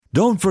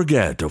Don't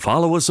forget to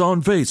follow us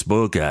on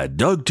Facebook at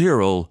Doug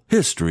Tyrrell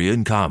History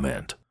and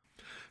Comment.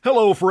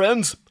 Hello,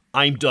 friends.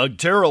 I'm Doug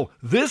Tyrrell.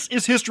 This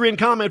is History and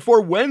Comment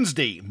for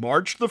Wednesday,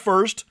 March the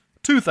 1st,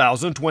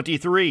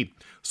 2023.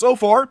 So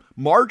far,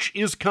 March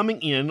is coming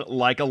in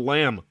like a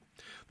lamb.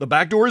 The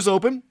back door is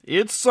open,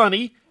 it's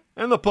sunny,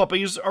 and the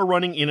puppies are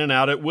running in and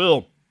out at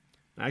will.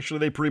 Actually,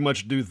 they pretty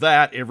much do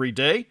that every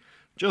day.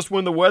 Just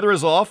when the weather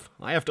is off,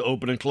 I have to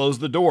open and close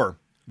the door.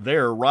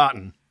 They're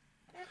rotten.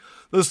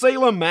 The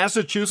Salem,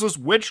 Massachusetts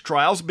witch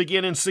trials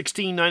begin in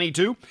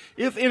 1692.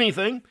 If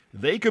anything,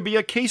 they could be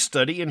a case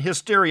study in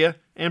hysteria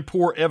and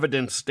poor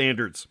evidence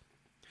standards.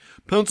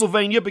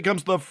 Pennsylvania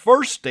becomes the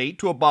first state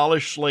to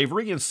abolish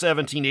slavery in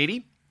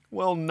 1780.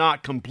 Well,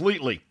 not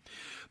completely.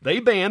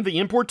 They banned the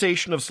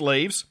importation of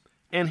slaves,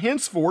 and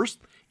henceforth,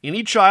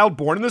 any child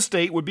born in the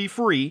state would be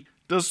free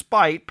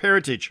despite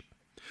parentage.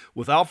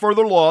 Without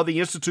further law, the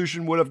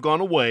institution would have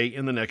gone away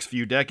in the next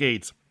few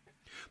decades.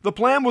 The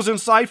plan was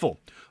insightful.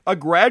 A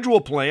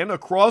gradual plan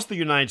across the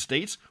United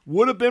States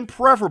would have been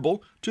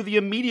preferable to the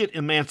immediate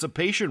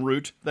emancipation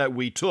route that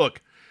we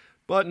took.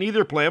 But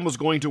neither plan was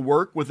going to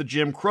work with the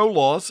Jim Crow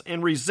laws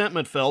and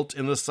resentment felt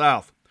in the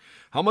South.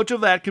 How much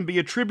of that can be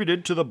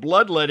attributed to the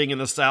bloodletting in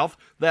the South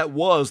that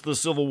was the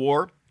Civil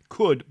War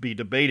could be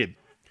debated.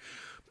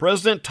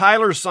 President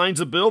Tyler signs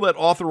a bill that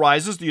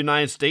authorizes the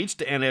United States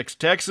to annex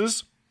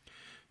Texas.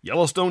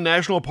 Yellowstone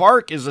National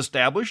Park is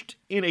established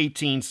in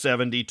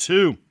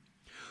 1872.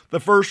 The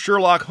first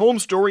Sherlock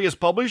Holmes story is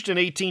published in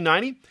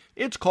 1890.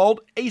 It's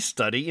called A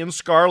Study in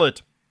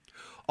Scarlet.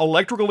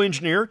 Electrical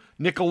engineer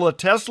Nikola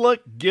Tesla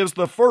gives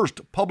the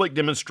first public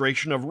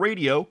demonstration of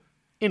radio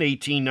in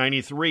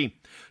 1893.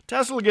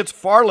 Tesla gets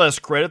far less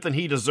credit than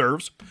he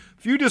deserves.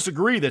 Few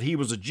disagree that he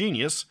was a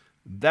genius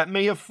that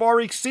may have far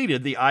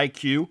exceeded the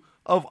IQ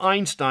of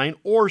Einstein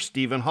or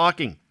Stephen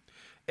Hawking.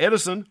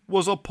 Edison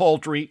was a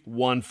paltry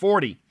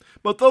 140.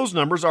 But those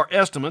numbers are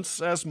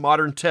estimates, as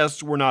modern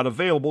tests were not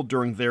available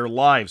during their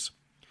lives.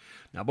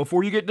 Now,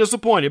 before you get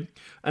disappointed,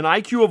 an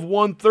IQ of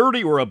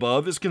 130 or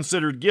above is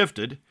considered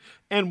gifted,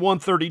 and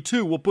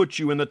 132 will put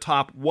you in the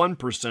top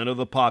 1% of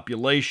the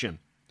population.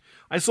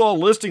 I saw a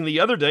listing the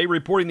other day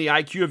reporting the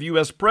IQ of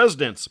U.S.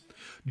 presidents.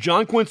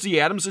 John Quincy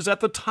Adams is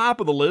at the top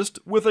of the list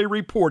with a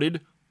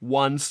reported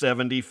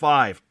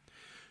 175.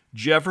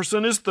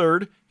 Jefferson is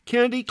third.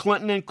 Kennedy,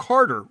 Clinton, and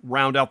Carter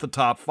round out the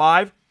top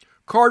 5.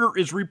 Carter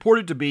is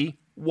reported to be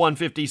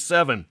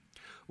 157.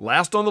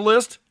 Last on the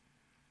list,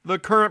 the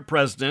current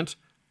president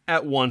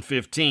at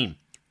 115.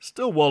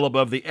 Still well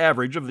above the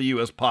average of the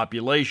U.S.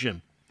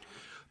 population.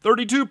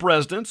 32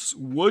 presidents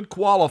would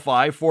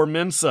qualify for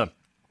Mensa.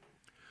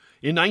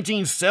 In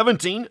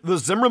 1917, the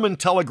Zimmerman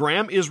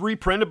telegram is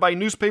reprinted by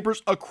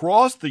newspapers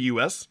across the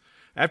U.S.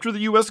 after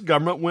the U.S.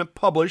 government went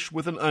public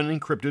with an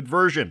unencrypted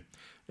version,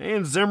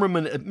 and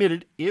Zimmerman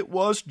admitted it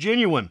was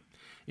genuine.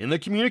 In the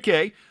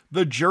communique,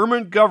 the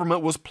German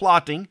government was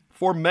plotting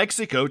for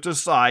Mexico to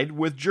side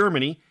with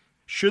Germany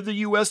should the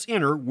U.S.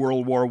 enter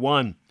World War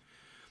I.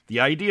 The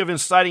idea of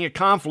inciting a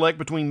conflict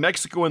between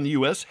Mexico and the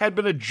U.S. had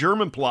been a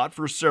German plot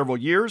for several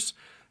years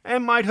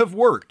and might have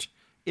worked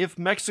if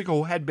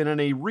Mexico had been in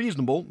a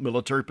reasonable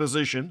military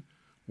position,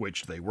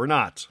 which they were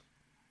not.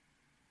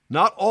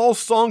 Not all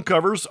song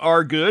covers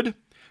are good.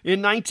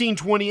 In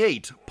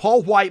 1928,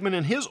 Paul Whiteman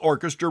and his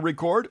orchestra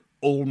record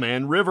Old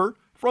Man River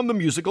from the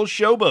musical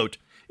Showboat.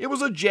 It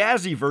was a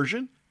jazzy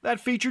version that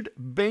featured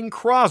Bing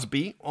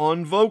Crosby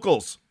on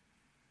vocals.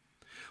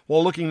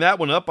 While looking that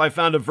one up, I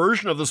found a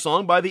version of the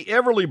song by the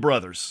Everly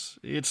Brothers.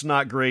 It's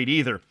not great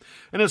either,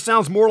 and it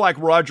sounds more like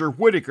Roger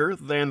Whittaker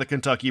than the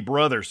Kentucky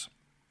Brothers.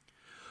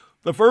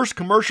 The first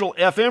commercial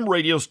FM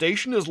radio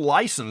station is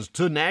licensed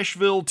to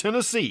Nashville,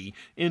 Tennessee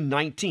in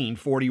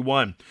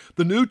 1941.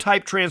 The new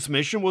type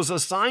transmission was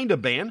assigned a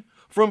band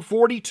from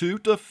 42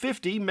 to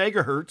 50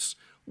 megahertz,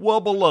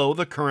 well below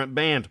the current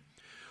band.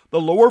 The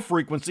lower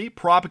frequency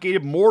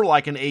propagated more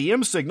like an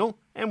AM signal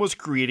and was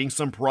creating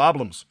some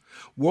problems.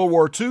 World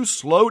War II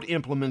slowed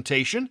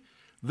implementation.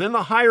 Then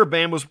the higher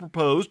band was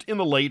proposed in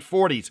the late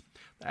 40s.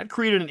 That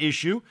created an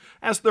issue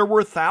as there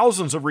were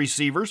thousands of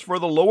receivers for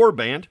the lower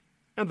band,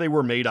 and they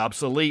were made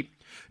obsolete.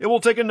 It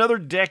will take another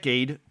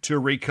decade to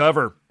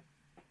recover.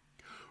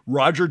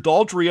 Roger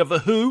Daltrey of The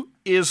Who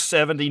is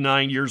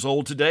 79 years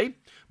old today.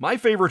 My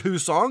favorite Who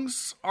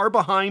songs are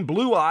Behind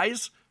Blue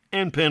Eyes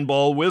and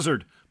Pinball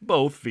Wizard,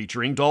 both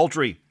featuring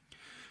Daltrey.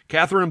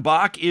 Catherine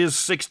Bach is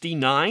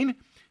 69.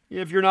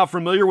 If you're not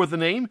familiar with the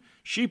name,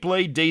 she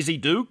played Daisy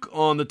Duke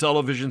on the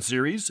television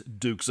series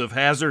Dukes of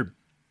Hazzard.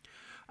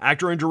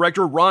 Actor and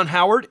director Ron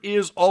Howard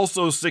is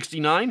also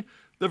 69.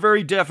 The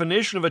very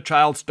definition of a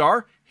child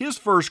star, his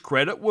first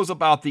credit was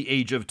about the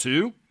age of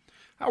 2.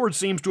 Howard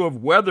seems to have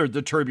weathered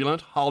the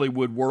turbulent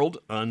Hollywood world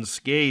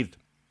unscathed.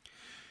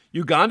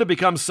 Uganda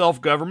becomes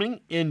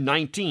self-governing in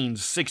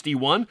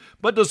 1961,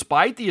 but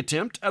despite the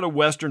attempt at a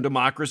Western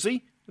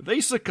democracy, they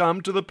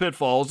succumb to the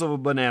pitfalls of a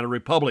banana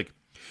republic.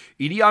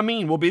 Idi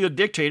Amin will be the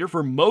dictator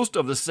for most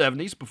of the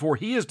 70s before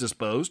he is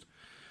disposed.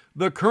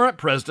 The current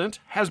president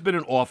has been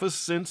in office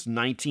since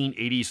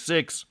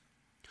 1986.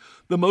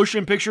 The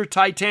motion picture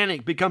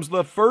Titanic becomes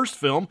the first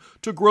film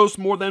to gross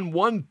more than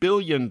 $1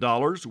 billion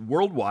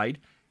worldwide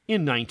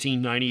in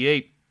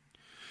 1998.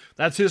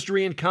 That's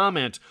History and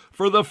Comment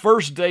for the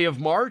first day of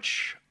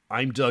March.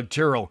 I'm Doug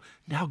Terrell.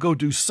 Now go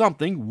do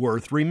something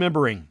worth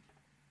remembering.